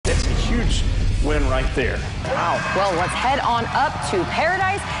win right there. Wow. Well, let's head on up to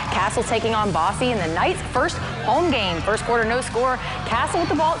Paradise. Castle taking on Bosse in the Knights' first home game. First quarter, no score. Castle with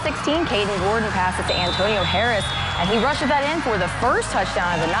the ball at 16. Caden Gordon passes to Antonio Harris, and he rushes that in for the first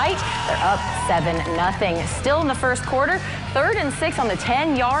touchdown of the night. They're up 7-0. Still in the first quarter, 3rd and 6 on the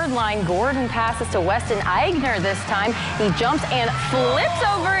 10-yard line. Gordon passes to Weston Eigner this time. He jumps and flips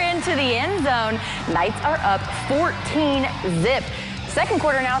over into the end zone. Knights are up 14-0. Second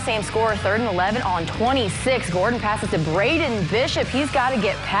quarter now, same score, 3rd and 11 on 26. Gordon passes to Braden Bishop. He's got to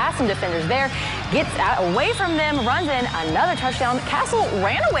get past some defenders there. Gets away from them, runs in another touchdown. Castle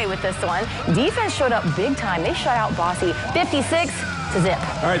ran away with this one. Defense showed up big time. They shut out Bosse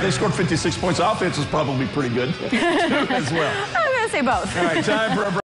 56-0. All right, they scored 56 points. Offense is probably pretty good, too, as well. I'm going to say both. All right, time for a break.